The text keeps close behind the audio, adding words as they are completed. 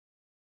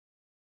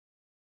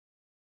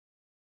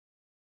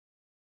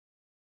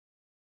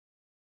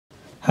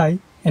Hi,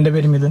 എൻ്റെ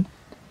പേര് മിഥുൻ.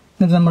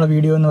 ഇന്നത്തെ നമ്മുടെ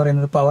വീഡിയോ എന്ന്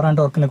പറയുന്നത് പവർ ആൻഡ്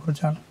ടോർക്കിനെ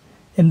കുറിച്ചാണ്.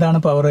 എന്താണ്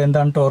പവർ,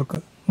 എന്താണ് ടോർക്ക്,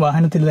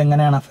 വാഹനത്തിൽ ഇത്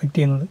എങ്ങനെയാണ് അഫക്റ്റ്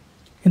ചെയ്യുന്നത്,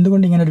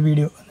 എന്തുകൊണ്ട് ഇങ്ങനെ ഒരു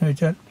വീഡിയോ എന്ന്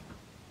വെച്ചാൽ,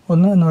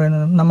 ഒന്ന് എന്ന്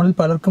പറയുന്നത് നമ്മളിൽ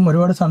പലർക്കും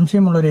ഒരുപാട്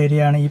സംശയമുള്ളൊരു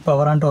ഏരിയയാണ് ഈ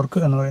പവർ ആൻഡ്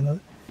ടോർക്ക് എന്ന് പറയുന്നത്.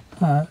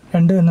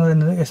 രണ്ട് എന്ന്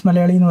പറയുന്നത്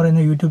മലയാളി എന്ന്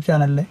പറയുന്ന യൂട്യൂബ്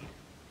ചാനലിലെ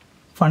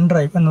ഫൺ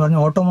ഡ്രൈവ് എന്ന് പറഞ്ഞ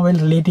ഓട്ടോമൊബൈൽ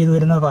റിലേറ്റ് ചെയ്ത്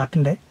വരുന്ന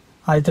പാർട്ടിൻ്റെ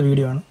ആദ്യത്തെ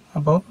വീഡിയോ ആണ്.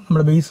 അപ്പോൾ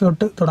നമ്മുടെ ബേസ്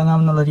തൊട്ട്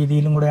തുടങ്ങാമെന്നുള്ള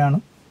രീതിയിലും കൂടെയാണ്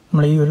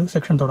നമ്മൾ ഈ ഒരു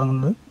സെക്ഷൻ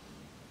തുടങ്ങുന്നത്.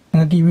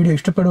 നിങ്ങൾക്ക് ഈ വീഡിയോ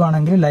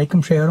ഇഷ്ടപ്പെടുവാണെങ്കിൽ ലൈക്കും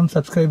ഷെയറും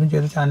സബ്സ്ക്രൈബും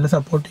ചെയ്ത് ചാനൽ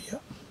സപ്പോർട്ട് ചെയ്യുക.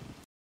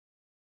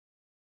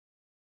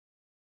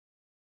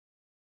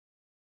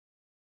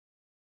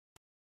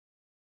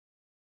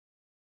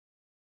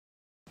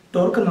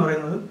 ടോർക്ക് എന്ന്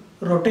പറയുന്നത്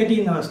റൊട്ടേറ്റ്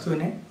ചെയ്യുന്ന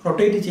വസ്തുവിനെ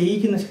റൊട്ടേറ്റ്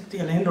ചെയ്യിക്കുന്ന ശക്തി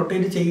അല്ലെങ്കിൽ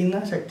റൊട്ടേറ്റ്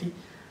ചെയ്യുന്ന ശക്തി,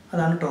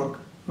 അതാണ് ടോർക്ക്.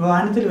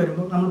 വാഹനത്തിൽ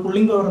വരുമ്പോൾ നമ്മൾ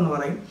പുള്ളിംഗ് പവർ എന്ന്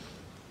പറയും.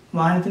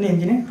 വാഹനത്തിൻ്റെ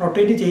എഞ്ചിനെ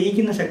റൊട്ടേറ്റ്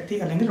ചെയ്യിക്കുന്ന ശക്തി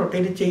അല്ലെങ്കിൽ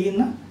റൊട്ടേറ്റ്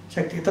ചെയ്യുന്ന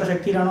ശക്തി, എത്ര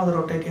ശക്തിയിലാണോ അത്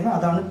റൊട്ടേറ്റ് ചെയ്യുന്നത്,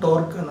 അതാണ്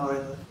ടോർക്ക് എന്ന്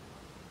പറയുന്നത്.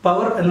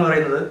 പവർ എന്ന്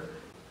പറയുന്നത്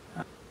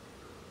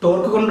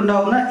ടോർക്ക്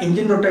കൊണ്ടുണ്ടാകുന്ന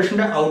എഞ്ചിൻ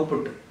റൊട്ടേഷൻ്റെ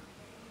ഔട്ട്പുട്ട്,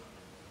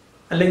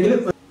 അല്ലെങ്കിൽ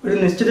ഒരു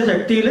നിശ്ചിത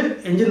ശക്തിയിൽ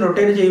എഞ്ചിൻ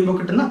റൊട്ടേറ്റ് ചെയ്യുമ്പോൾ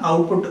കിട്ടുന്ന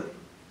ഔട്ട്പുട്ട്,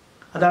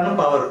 അതാണ്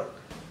പവർ.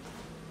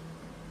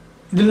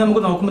 ഇതിൽ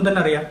നമുക്ക് നോക്കുമ്പോൾ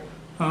തന്നെ അറിയാം,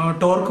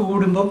 ടോർക്ക്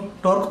കൂടുമ്പോൾ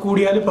ടോർക്ക്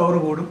കൂടിയാൽ പവർ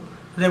കൂടും.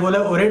 അതേപോലെ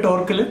ഒരേ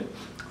ടോർക്കിൽ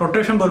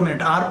റൊട്ടേഷൻ പെർ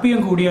മിനിറ്റ്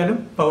RPM കൂടിയാലും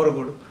പവർ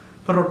കൂടും.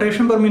 ഇപ്പോൾ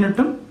റൊട്ടേഷൻ പെർ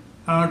മിനിറ്റും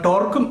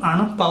ടോർക്കും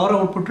ആണ് പവർ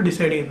ഔട്ട്പുട്ട്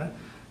ഡിസൈഡ് ചെയ്യുന്നത്.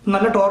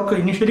 നല്ല ടോർക്ക്,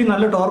 ഇനിഷ്യലി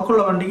നല്ല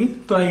ടോർക്കുള്ള വണ്ടിക്ക്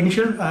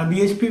ഇനിഷ്യൽ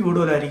BHP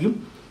കൂടുതലായിരിക്കും.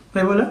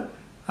 അതേപോലെ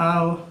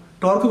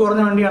ടോർക്ക്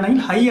കുറഞ്ഞ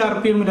വണ്ടിയാണെങ്കിൽ ഹൈ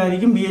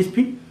RPMലായിരിക്കും BHP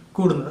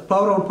കൂടുന്നത്,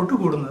 പവർ ഔട്ട്പുട്ട്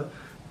കൂടുന്നത്.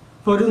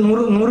 ഇപ്പോൾ ഒരു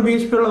 100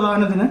 BHP ഉള്ള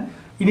വാഹനത്തിന്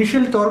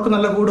ഇനിഷ്യൽ ടോർക്ക്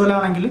നല്ല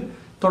കൂടുതലാണെങ്കിൽ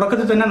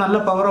തുടക്കത്തിൽ തന്നെ നല്ല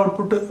പവർ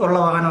ഔട്ട്പുട്ട് ഉള്ള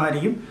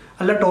വാഹനമായിരിക്കും.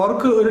 അല്ല,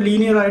 ടോർക്ക് ഒരു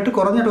ലീനിയർ ആയിട്ട്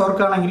കുറഞ്ഞ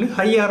ടോർക്കാണെങ്കിൽ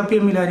ഹൈ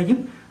RPMലായിരിക്കും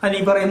അതിന്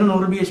ഈ പറയുന്ന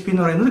 100 BHP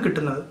എന്ന് പറയുന്നത്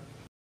കിട്ടുന്നത്.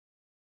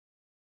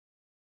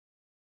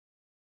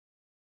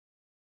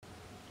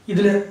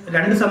 ഇതിൽ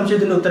രണ്ട്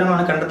സംശയത്തിന്റെ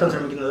ഉത്തരമാണ് കണ്ടെത്താൻ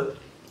ശ്രമിക്കുന്നത്.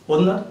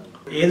 ഒന്ന്,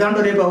 ഏതാണ്ട്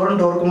ഒരേ പവറും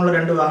ടോർക്കുമുള്ള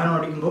രണ്ട് വാഹനം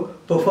ഓടിക്കുമ്പോൾ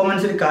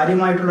പെർഫോമൻസിൽ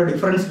കാര്യമായിട്ടുള്ള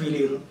ഡിഫറൻസ് ഫീൽ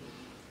ചെയ്യുന്നു.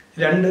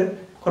 രണ്ട്,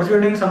 കുറച്ച്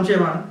വേണമെങ്കിൽ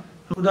സംശയമാണ്.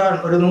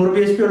 ഉദാഹരണം, ഒരു 100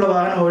 BHP ഉള്ള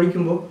വാഹനം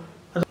ഓടിക്കുമ്പോൾ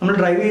അത് നമ്മൾ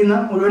ഡ്രൈവ് ചെയ്യുന്ന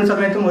മുഴുവൻ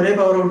സമയത്തും ഒരേ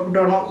പവർ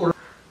ഔട്ട്പുട്ടാണോ ഉള്ളത്.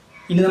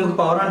 ഇനി നമുക്ക്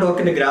പവർ ആൻഡ്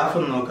ടോർക്കിന്റെ ഗ്രാഫ്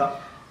ഒന്ന് നോക്കാം.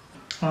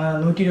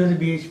 120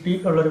 BHP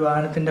ഉള്ളൊരു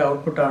വാഹനത്തിന്റെ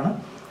ഔട്ട്പുട്ടാണ്.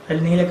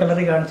 അതിൽ നീല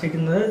കളറിൽ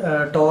കാണിച്ചിരിക്കുന്നത്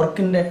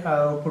ടോർക്കിന്റെ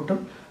ഔട്ട്പുട്ടും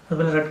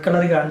അതുപോലെ റെഡ്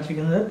കളറിൽ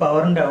കാണിച്ചിരിക്കുന്നത്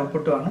പവറിന്റെ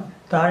ഔട്ട്പുട്ടുമാണ്.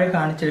 താഴെ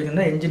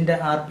കാണിച്ചിരിക്കുന്നത് എഞ്ചിന്റെ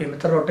RPM,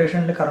 എത്ര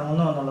റൊട്ടേഷനിൽ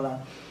കറങ്ങുന്നു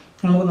എന്നുള്ളതാണ്.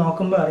 നമുക്ക്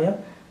നോക്കുമ്പോൾ അറിയാം,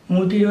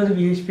 120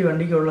 BHP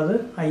വണ്ടിക്കുള്ളത്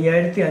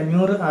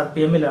 5500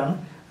 RPMലാണ്.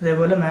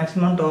 അതേപോലെ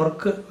മാക്സിമം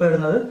ടോർക്ക്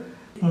വരുന്നത്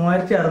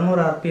 3600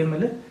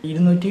 RPMൽ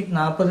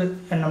 240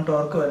 Nm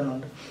ടോർക്ക്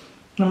വരുന്നുണ്ട്.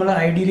 നമ്മൾ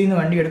ഐഡിയലിൽ നിന്ന്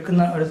വണ്ടി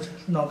എടുക്കുന്ന ഒരു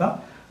നോക്കാം.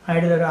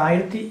 ഐഡിയൽ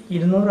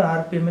 1200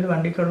 RPMൽ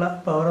വണ്ടിക്കുള്ള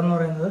പവർ എന്ന്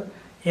പറയുന്നത്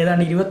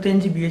ഏതാണ്ട്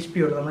 25 BHP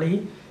ഉള്ളൂ. നമ്മൾ ഈ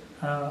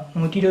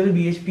 120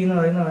 BHP എന്ന്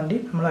പറയുന്ന വണ്ടി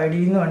നമ്മൾ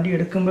ഐഡിയലിൽ നിന്ന് വണ്ടി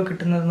എടുക്കുമ്പോൾ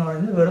കിട്ടുന്നതെന്ന്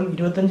പറയുന്നത് വെറും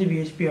 25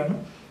 BHP ആണ്.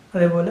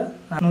 അതേപോലെ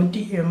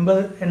 180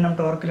 Nm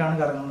ടോർക്കിലാണ്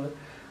കറങ്ങുന്നത്.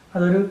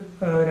 അതൊരു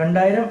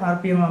 2000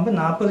 RPM ആകുമ്പോൾ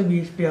 40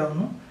 BHP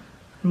ആകുന്നു.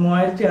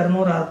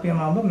 3600 RPM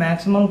ആകുമ്പോൾ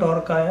മാക്സിമം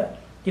ടോർക്കായ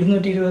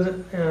 220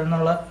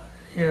 എന്നുള്ള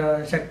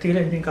ശക്തിയിൽ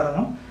എഞ്ചിൻ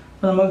കറങ്ങും.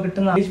 അപ്പോൾ നമുക്ക്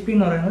കിട്ടുന്ന BHP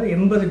എന്ന് പറയുന്നത്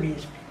 80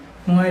 BHP,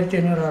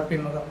 3500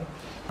 RPM ഒക്കെ ആകുമ്പോൾ.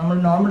 നമ്മൾ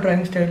നോർമൽ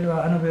ഡ്രൈവിംഗ് സ്റ്റൈലിൽ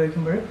വാഹനം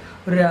ഉപയോഗിക്കുമ്പോൾ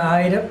ഒരു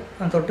 1000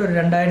 തൊട്ട് ഒരു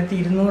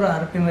 2200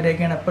 RPM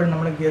വരെയൊക്കെയാണ് എപ്പോഴും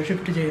നമ്മൾ ഗിയർ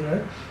ഷിഫ്റ്റ് ചെയ്യുന്നത്.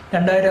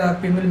 2000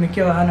 RPMൽ മിക്ക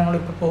വാഹനങ്ങളും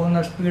ഇപ്പോൾ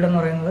പോകുന്ന സ്പീഡ് എന്ന്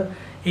പറയുന്നത്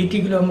 80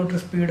 കിലോമീറ്റർ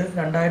സ്പീഡ്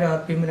 2000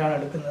 RPMലാണ്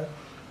എടുക്കുന്നത്.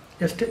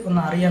 ജസ്റ്റ്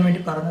ഒന്ന് അറിയാൻ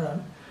വേണ്ടി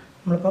പറഞ്ഞതാണ്.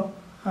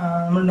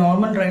 നമ്മൾ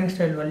നോർമൽ ഡ്രൈവിംഗ്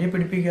സ്റ്റൈൽ വലിയ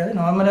പിടിപ്പിക്കാതെ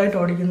നോർമലായിട്ട്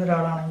ഓടിക്കുന്ന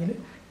ഒരാളാണെങ്കിൽ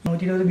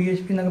 120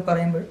 BHP എന്നൊക്കെ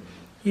പറയുമ്പോൾ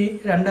ഈ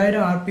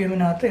 2000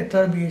 RPMനകത്ത്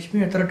എത്ര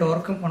BHP എത്ര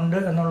ടോർക്കും ഉണ്ട്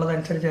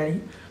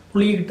എന്നുള്ളതനുസരിച്ചായിരിക്കും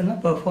പുള്ളിക്ക് കിട്ടുന്ന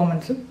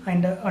പെർഫോമൻസും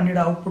അതിൻ്റെ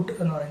വണ്ടിയുടെ ഔട്ട്പുട്ട്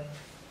എന്ന് പറയുന്നത്.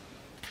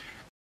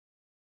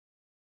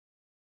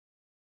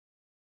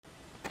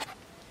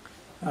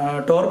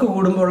 ടോർക്ക്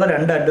കൂടുമ്പോൾ ഉള്ള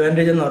രണ്ട്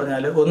അഡ്വാൻറ്റേജ് എന്ന്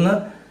പറഞ്ഞാൽ, ഒന്ന്,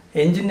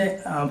 എഞ്ചിൻ്റെ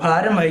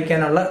ഭാരം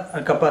വഹിക്കാനുള്ള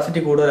കപ്പാസിറ്റി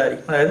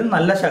കൂടുതലായിരിക്കും. അതായത്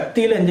നല്ല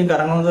ശക്തിയിൽ എഞ്ചിൻ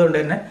കറങ്ങുന്നത് കൊണ്ട്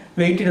തന്നെ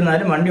വെയിറ്റ്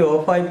ഇരുന്നാലും വണ്ടി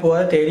ഓഫായി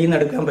പോകാതെ തേരിയിൽ നിന്ന്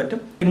എടുക്കാൻ പറ്റും.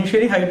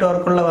 ഇനിഷ്യലി ഹൈ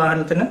ടോർക്കുള്ള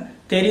വാഹനത്തിന്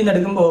തേരിയിൽ നിന്ന്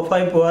എടുക്കുമ്പോൾ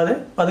ഓഫായി പോകാതെ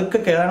പതുക്കെ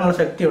കയറാനുള്ള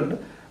ശക്തിയുണ്ട്.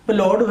 അപ്പോൾ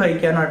ലോഡ്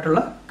വഹിക്കാനായിട്ടുള്ള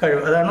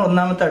കഴിവ്, അതാണ്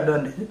ഒന്നാമത്തെ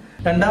അഡ്വാൻറ്റേജ്.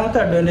 രണ്ടാമത്തെ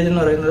അഡ്വാൻറ്റേജ്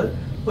എന്ന് പറയുന്നത്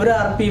ഒരു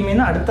RPMൽ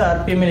നിന്ന് അടുത്ത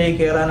RPMലേക്ക്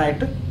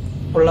കയറാനായിട്ട്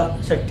ഉള്ള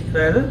ശക്തി.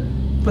 അതായത്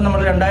ഇപ്പോൾ നമ്മൾ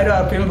 2000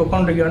 RPM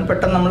പൊയ്ക്കൊണ്ടിരിക്കുകയാണ്,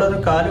 പെട്ടെന്ന് നമ്മളൊരു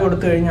കാല്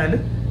കൊടുത്തു കഴിഞ്ഞാൽ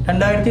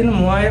 2000 നിന്ന്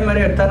 3000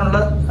 വരെ എത്താനുള്ള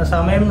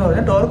സമയം എന്ന്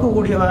പറഞ്ഞാൽ ടോർക്ക്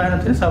കൂടിയ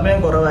വാഹനത്തിന് സമയം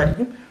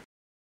കുറവായിരിക്കും.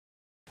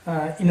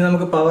 ഇനി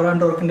നമുക്ക് പവർ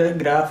ആൻഡ് ടോർക്കിന്റെ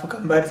ഗ്രാഫ്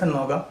കമ്പാരിസൺ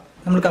നോക്കാം.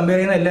 നമ്മൾ കമ്പയർ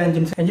ചെയ്യുന്ന എല്ലാ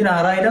എഞ്ചിൻ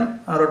 6000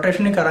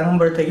 റൊട്ടേഷനിൽ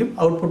കറങ്ങുമ്പോഴത്തേക്കും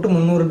ഔട്ട്പുട്ട്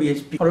 300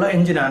 BHP ഉള്ള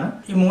എഞ്ചിനാണ്.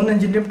 ഈ 3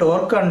 എഞ്ചിന്റെയും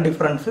ടോർക്കാണ്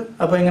ഡിഫറൻസ്.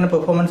 അപ്പോൾ എങ്ങനെ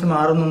പെർഫോമൻസ്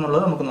മാറുന്നു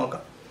എന്നുള്ളത് നമുക്ക്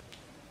നോക്കാം.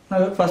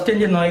 ഫസ്റ്റ്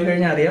എഞ്ചിൻ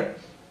നോക്കിക്കഴിഞ്ഞാൽ അറിയാം,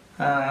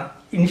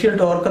 ഇനിഷ്യൽ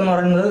ടോർക്ക് എന്ന്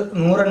പറയുന്നത്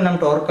 100 Nm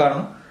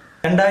ടോർക്കാണ്.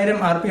 2000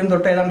 RPM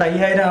തൊട്ട് ഏതാണ്ട്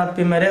 5000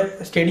 RPM വരെ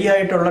സ്റ്റഡി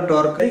ആയിട്ടുള്ള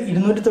ടോർക്ക്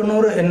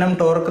 290 Nm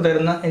ടോർക്ക്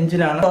തരുന്ന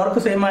എഞ്ചിനാണ്.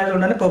 ടോർക്ക് സെയിം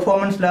ആയതുകൊണ്ട് തന്നെ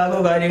പെർഫോമൻസ് ലാഗോ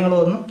കാര്യങ്ങളോ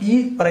ഒന്നും ഈ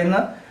പറയുന്ന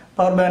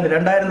പവർ ബാൻഡ്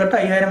 2000 തൊട്ട്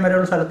 5000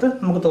 വരെയുള്ള സ്ഥലത്ത്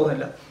നമുക്ക്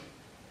തോന്നില്ല.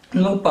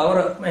 നമുക്ക് പവർ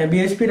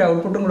BHPയുടെ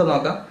ഔട്ട്പുട്ടും കൂടെ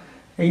നോക്കാം.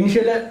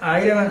 ഇനിഷ്യൽ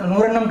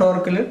 100 Nm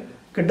ടോർക്കിൽ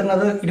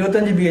കിട്ടുന്നത്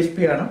 25 bhp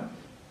ആണ്.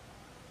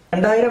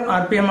 2000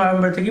 RPM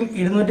ആകുമ്പോഴത്തേക്കും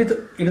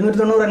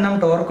 290 Nm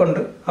ടോർക്ക് ഉണ്ട്.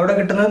 അവിടെ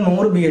കിട്ടുന്നത്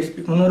 100 bhp.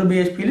 300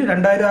 bhp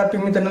 2000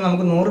 RPM തന്നെ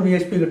നമുക്ക് 100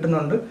 bhp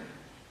കിട്ടുന്നുണ്ട്.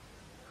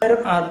 1000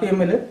 RPM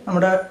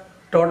നമ്മുടെ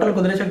ടോട്ടൽ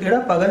കുതിരശക്തിയുടെ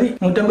പകുതി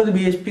 150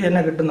 bhp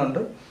തന്നെ കിട്ടുന്നുണ്ട്.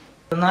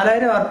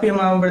 4000 RPM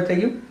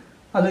ആകുമ്പോഴത്തേക്കും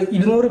അത്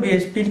 200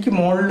 bhp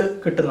മുകളിൽ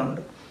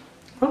കിട്ടുന്നുണ്ട്.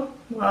 അപ്പം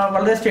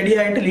വളരെ സ്റ്റഡി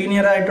ആയിട്ട്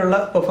ലീനിയർ ആയിട്ടുള്ള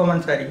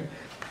പെർഫോമൻസ് ആയിരിക്കും.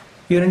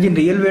 ഈ ഒരു എഞ്ചിൻ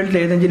റിയൽ വേൾഡിൽ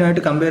ഏത്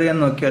എഞ്ചിനുമായിട്ട് കമ്പയർ ചെയ്യാൻ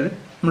നോക്കിയാൽ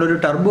നമ്മളൊരു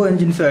ടർബോ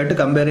എഞ്ചിൻസുമായിട്ട്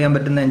കമ്പയർ ചെയ്യാൻ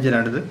പറ്റുന്ന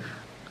എഞ്ചിനാണിത്.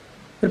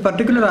 ഒരു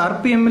പർട്ടിക്കുലർ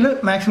RPM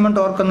മാക്സിമം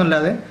ടോർക്ക്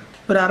ഒന്നുമില്ലാതെ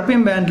ഒരു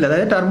RPM ബാൻഡിൽ,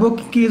 അതായത് ടർബോ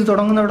കിക്ക് ചെയ്ത്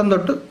തുടങ്ങുന്നിടം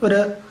തൊട്ട് ഒരു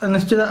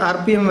നിശ്ചിത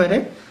RPM വരെ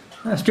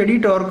സ്റ്റഡി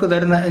ടോർക്ക്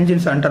തരുന്ന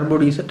എഞ്ചിൻസാണ്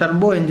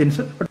ടർബോ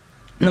എഞ്ചിൻസ്.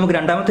 നമുക്ക്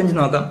രണ്ടാമത്തെ എഞ്ചിൻ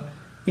നോക്കാം.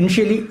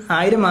 ഇനിഷ്യലി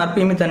 1000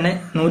 RPM തന്നെ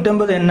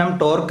 150 Nm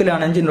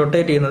ടോർക്കിലാണ് എഞ്ചിൻ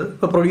റൊട്ടേറ്റ് ചെയ്യുന്നത്.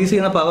 ഇപ്പോൾ പ്രൊഡ്യൂസ്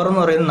ചെയ്യുന്ന പവർ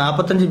എന്ന് പറയുന്നത്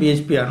 45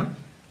 bhp ആണ്.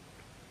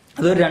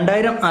 അതൊരു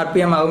 2000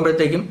 RPM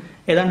ആകുമ്പോഴത്തേക്കും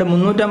ഏതാണ്ട്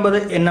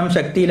 350 Nm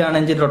ശക്തിയിലാണ്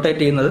എഞ്ചിൻ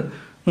റൊട്ടേറ്റ് ചെയ്യുന്നത്.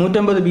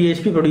 150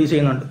 bhp പ്രൊഡ്യൂസ്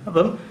ചെയ്യുന്നുണ്ട്.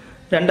 അപ്പം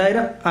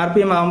 2000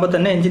 RPM ആകുമ്പോൾ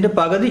തന്നെ എഞ്ചിന്റെ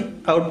പകുതി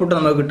ഔട്ട്പുട്ട്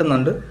നമുക്ക്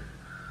കിട്ടുന്നുണ്ട്.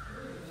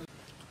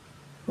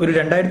 ഒരു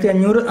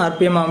 2500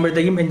 RPM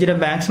ആകുമ്പോഴത്തേക്കും എഞ്ചിന്റെ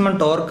മാക്സിമം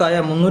ടോർക്കായ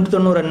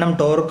 390 Nm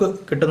ടോർക്ക്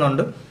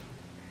കിട്ടുന്നുണ്ട്.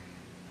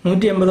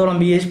 180ഓളം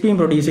bhpയും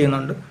പ്രൊഡ്യൂസ്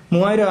ചെയ്യുന്നുണ്ട്.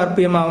 3000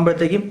 RPM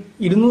ആകുമ്പോഴത്തേക്കും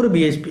 200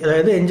 bhp,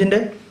 അതായത് എഞ്ചിന്റെ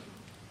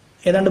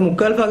ഏതാണ്ട്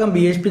 3/4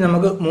 bhp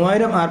നമുക്ക്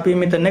 3000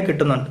 RPM തന്നെ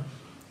കിട്ടുന്നുണ്ട്.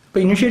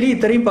 അപ്പോൾ ഇനിഷ്യലി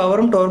ഇത്രയും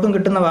പവറും ടോർക്കും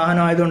കിട്ടുന്ന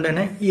വാഹനമായതുകൊണ്ട്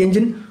തന്നെ ഈ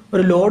എഞ്ചിൻ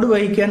ഒരു ലോഡ്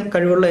വഹിക്കാൻ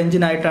കഴിവുള്ള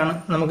എഞ്ചിനായിട്ടാണ്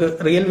നമുക്ക്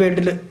റിയൽ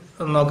വേൾഡിൽ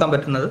നോക്കാൻ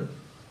പറ്റുന്നത്.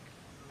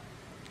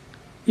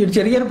 ഈ ഒരു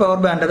ചെറിയൊരു പവർ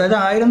ബാൻഡ്, അതായത്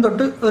 1000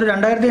 തൊട്ട് ഒരു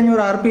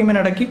 2500 RPM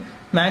ഇടയ്ക്ക്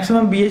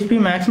മാക്സിമം bhp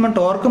മാക്സിമം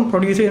ടോർക്കും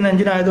പ്രൊഡ്യൂസ് ചെയ്യുന്ന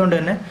എഞ്ചിൻ ആയതുകൊണ്ട്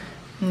തന്നെ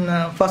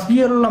ഫസ്റ്റ്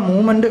ഗിയറിലുള്ള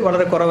മൂവ്മെന്റ്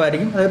വളരെ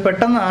കുറവായിരിക്കും. അതായത്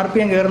പെട്ടെന്ന്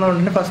RPM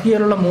കയറുന്നതുകൊണ്ട് തന്നെ ഫസ്റ്റ്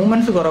ഗിയറിലുള്ള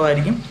മൂവ്മെന്റ്സ്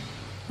കുറവായിരിക്കും.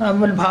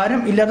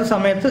 ഭാരം ഇല്ലാത്ത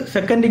സമയത്ത്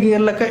സെക്കൻഡ്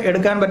ഗിയറിലൊക്കെ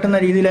എടുക്കാൻ പറ്റുന്ന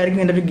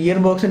രീതിയിലായിരിക്കും ഇതിൻ്റെ ഒരു ഗിയർ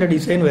ബോക്സിന്റെ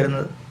ഡിസൈൻ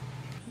വരുന്നത്.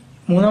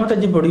 മൂന്നാമത്തെ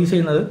എഞ്ചിൻ പ്രൊഡ്യൂസ്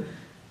ചെയ്യുന്നത്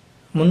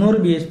 300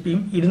 bhpയും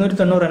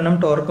 290 Nm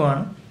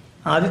ടോർക്കുമാണ്.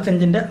 ആദ്യത്തെ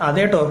എഞ്ചിന്റെ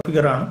അതേ ടോർക്ക്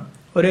ഫിഗറാണ്.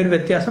 ഒരേ ഒരു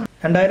വ്യത്യാസം,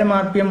 2000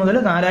 RPM മുതൽ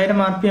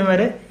 4000 RPM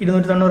വരെ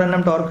 290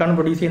 Nm ടോർക്കാണ്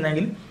പ്രൊഡ്യൂസ്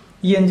ചെയ്യുന്നതെങ്കിൽ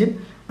ഈ എഞ്ചിൻ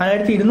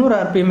 4200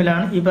 RPM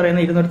ഈ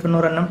പറയുന്ന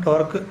 290 Nm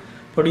ടോർക്ക്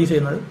പ്രൊഡ്യൂസ്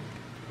ചെയ്യുന്നത്.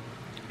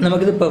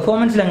 നമുക്കിത്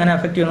പെർഫോമൻസിൽ എങ്ങനെ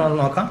അഫക്റ്റ് ചെയ്യുമെന്ന്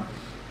നോക്കാം.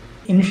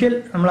 ഇനിഷ്യൽ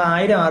നമ്മൾ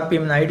 1000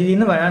 RPM IDയിൽ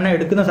നിന്ന് വാഹനം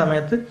എടുക്കുന്ന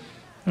സമയത്ത്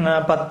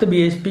 10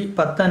 bhp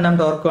 10 Nm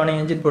ടോർക്കുമാണ് ഈ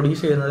എഞ്ചിൻ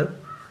പ്രൊഡ്യൂസ് ചെയ്യുന്നത്.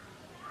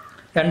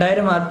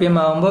 2000 RPM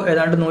ആകുമ്പോൾ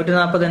ഏതാണ്ട്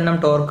 140 Nm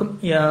ടോർക്കും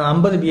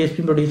 50 bhp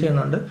പ്രൊഡ്യൂസ്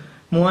ചെയ്യുന്നുണ്ട്.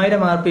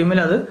 3000 RPM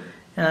അത്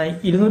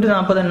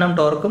 240 Nm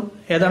ടോർക്കും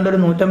ഏതാണ്ട് ഒരു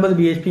 150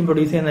 bhp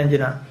പ്രൊഡ്യൂസ് ചെയ്യുന്ന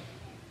എഞ്ചിനാണ്.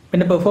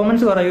 പിന്നെ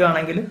പെർഫോമൻസ്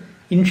പറയുകയാണെങ്കിൽ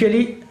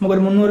ഇനിഷ്യലി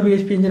നമുക്കൊരു 300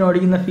 bhp എഞ്ചിൻ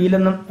ഓടിക്കുന്ന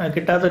ഫീലൊന്നും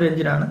കിട്ടാത്തൊരു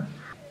എഞ്ചിനാണ്.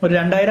 ഒരു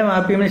 2000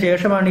 RPM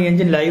ശേഷമാണ് ഈ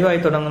എഞ്ചിൻ ലൈവായി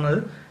തുടങ്ങുന്നത്.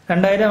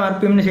 2000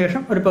 RPM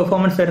ശേഷം ഒരു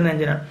പെർഫോമൻസ് തരുന്ന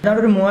എഞ്ചിനാണ്.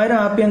 ഏതാണ്ട് ഒരു 3000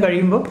 RPM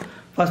കഴിയുമ്പോൾ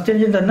ഫസ്റ്റ്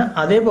എഞ്ചിൻ തന്നെ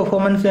അതേ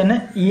പെർഫോമൻസ് തന്നെ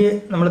ഈ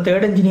നമ്മൾ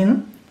തേർഡ് എഞ്ചിനിൽ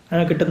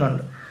നിന്ന്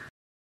കിട്ടുന്നുണ്ട്.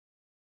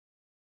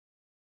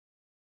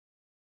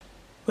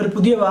 ഒരു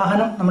പുതിയ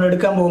വാഹനം നമ്മൾ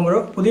എടുക്കാൻ പോകുമ്പോഴോ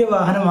പുതിയ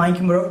വാഹനം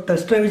വാങ്ങിക്കുമ്പോഴോ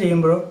ടെസ്റ്റ് ഡ്രൈവ്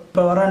ചെയ്യുമ്പോഴോ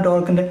പവർ ആൻഡ്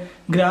ടോർക്കിന്റെ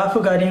ഗ്രാഫ്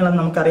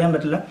കാര്യങ്ങളൊന്നും നമുക്ക് അറിയാൻ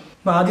പറ്റില്ല.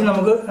 അപ്പോൾ ആദ്യം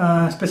നമുക്ക്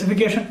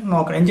സ്പെസിഫിക്കേഷൻ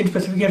നോക്കാം, എഞ്ചിൻ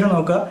സ്പെസിഫിക്കേഷൻ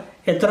നോക്കുക.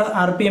 എത്ര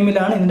RPM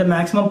ഇതിന്റെ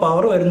മാക്സിമം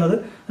പവർ വരുന്നത്,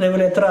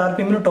 അതേപോലെ എത്ര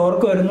RPM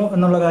ടോർക്ക് വരുന്നു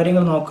എന്നുള്ള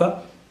കാര്യങ്ങൾ നോക്കുക.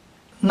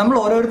 നമ്മൾ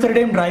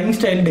ഓരോരുത്തരുടെയും ഡ്രൈവിംഗ്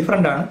സ്റ്റൈൽ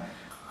ഡിഫറെൻ്റ് ആണ്.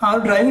 ആ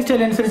ഒരു ഡ്രൈവിംഗ്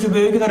സ്റ്റൈൽ അനുസരിച്ച്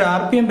ഉപയോഗിക്കുന്ന ഒരു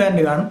RPM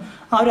ബാൻഡ് കാണും.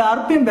 ആ ഒരു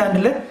RPM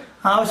ബാൻഡിൽ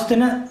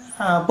ആവശ്യത്തിന്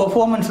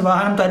പെർഫോമൻസ്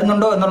വാഹനം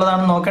തരുന്നുണ്ടോ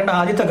എന്നുള്ളതാണ് നോക്കേണ്ട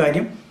ആദ്യത്തെ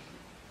കാര്യം.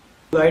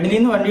 ഐഡിയിൽ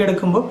നിന്ന് വണ്ടി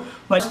എടുക്കുമ്പോൾ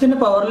വശത്തിന്റെ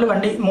പവറിൽ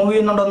വണ്ടി മൂവ്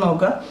ചെയ്യുന്നുണ്ടോ എന്ന്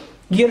നോക്കുക.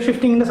 ഗിയർ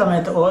ഷിഫ്റ്റിങ്ങിന്റെ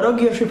സമയത്ത് ഓരോ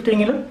ഗിയർ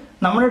ഷിഫ്റ്റിങ്ങിലും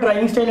നമ്മുടെ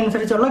ഡ്രൈവിംഗ് സ്റ്റൈൽ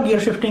അനുസരിച്ചുള്ള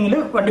ഗിയർ ഷിഫ്റ്റിങ്ങിൽ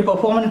വണ്ടി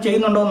പെർഫോമൻസ്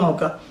ചെയ്യുന്നുണ്ടോ എന്ന്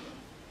നോക്കുക.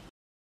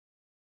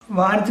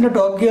 വാഹനത്തിന്റെ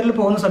ടോപ്പ് ഗിയറിൽ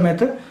പോകുന്ന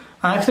സമയത്ത്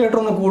ആക്സിലേറ്റർ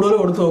ഒന്ന് കൂടുതൽ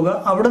കൊടുത്തു നോക്കുക.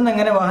 അവിടെ നിന്ന്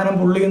എങ്ങനെ വാഹനം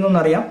പുള്ള് ചെയ്യുന്നു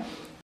എന്നറിയാം.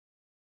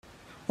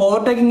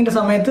 ഓവർടേക്കിങ്ങിന്റെ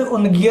സമയത്ത്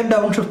ഒന്ന് ഗിയർ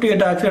ഡൗൺ ഷിഫ്റ്റ്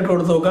ചെയ്തിട്ട് ആക്സിലേറ്റർ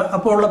കൊടുത്തു നോക്കുക.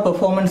 അപ്പോൾ ഉള്ള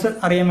പെർഫോമൻസ്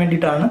അറിയാൻ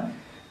വേണ്ടിയിട്ടാണ്.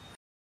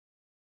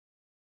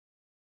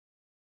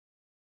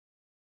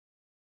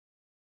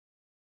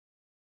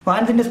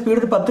 വാഹനത്തിന്റെ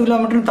സ്പീഡ് 10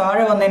 കിലോമീറ്ററിന്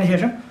താഴെ വന്നതിന്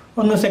ശേഷം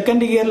ഒന്ന്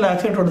സെക്കൻഡ് ഗിയറിൽ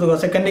ആക്സിലേറ്റർ കൊടുക്കുക.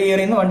 സെക്കൻഡ്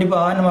ഗിയറിൽ നിന്ന് വണ്ടി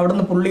വാഹനം അവിടെ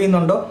നിന്ന് പുള്ള്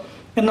ചെയ്യുന്നുണ്ടോ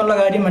എന്നുള്ള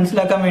കാര്യം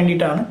മനസ്സിലാക്കാൻ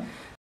വേണ്ടിയിട്ടാണ്.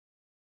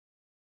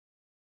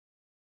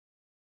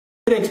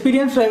 ഒരു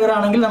എക്സ്പീരിയൻസ് ഡ്രൈവർ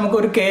ആണെങ്കിൽ നമുക്ക്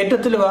ഒരു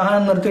കയറ്റത്തിൽ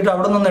വാഹനം നിർത്തിയിട്ട്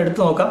അവിടെ നിന്ന്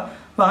എടുത്തു നോക്കാം.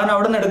 വാഹനം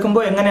അവിടെ നിന്ന്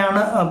എടുക്കുമ്പോൾ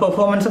എങ്ങനെയാണ്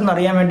പെർഫോമൻസ് എന്ന്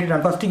അറിയാൻ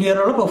വേണ്ടിയിട്ടാണ്. ഫസ്റ്റ്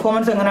ഗിയറിലുള്ള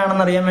പെർഫോമൻസ്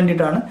എങ്ങനെയാണെന്ന് അറിയാൻ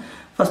വേണ്ടിയിട്ടാണ്.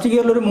 ഫസ്റ്റ്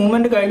ഗിയറിൽ ഒരു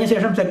മൂവ്മെന്റ് കഴിഞ്ഞ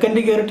ശേഷം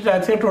സെക്കൻഡ് ഗിയറിൽ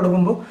ആക്സിലേറ്റർ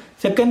കൊടുക്കുമ്പോൾ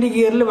സെക്കൻഡ്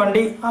ഗിയറിൽ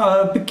വണ്ടി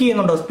പിക്ക്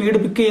ചെയ്യുന്നുണ്ടോ, സ്പീഡ്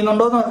പിക്ക്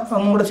ചെയ്യുന്നുണ്ടോ എന്ന്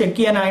ഒന്നുകൂടെ ചെക്ക്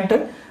ചെയ്യാനായിട്ട്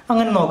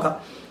അങ്ങനെ നോക്കാം.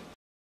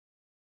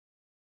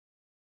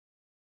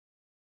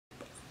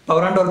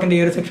 പവർ ആൻഡ് ടോർക്കിന്റെ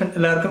ഈ ഒരു സെക്ഷൻ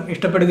എല്ലാവർക്കും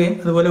ഇഷ്ടപ്പെടുകയും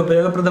അതുപോലെ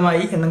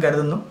ഉപയോഗപ്രദമായി എന്നും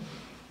കരുതുന്നു.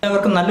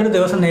 എല്ലാവർക്കും നല്ലൊരു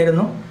ദിവസം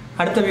നേരുന്നു.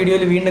 അടുത്ത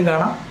വീഡിയോയിൽ വീണ്ടും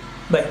കാണാം.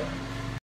 ബൈ.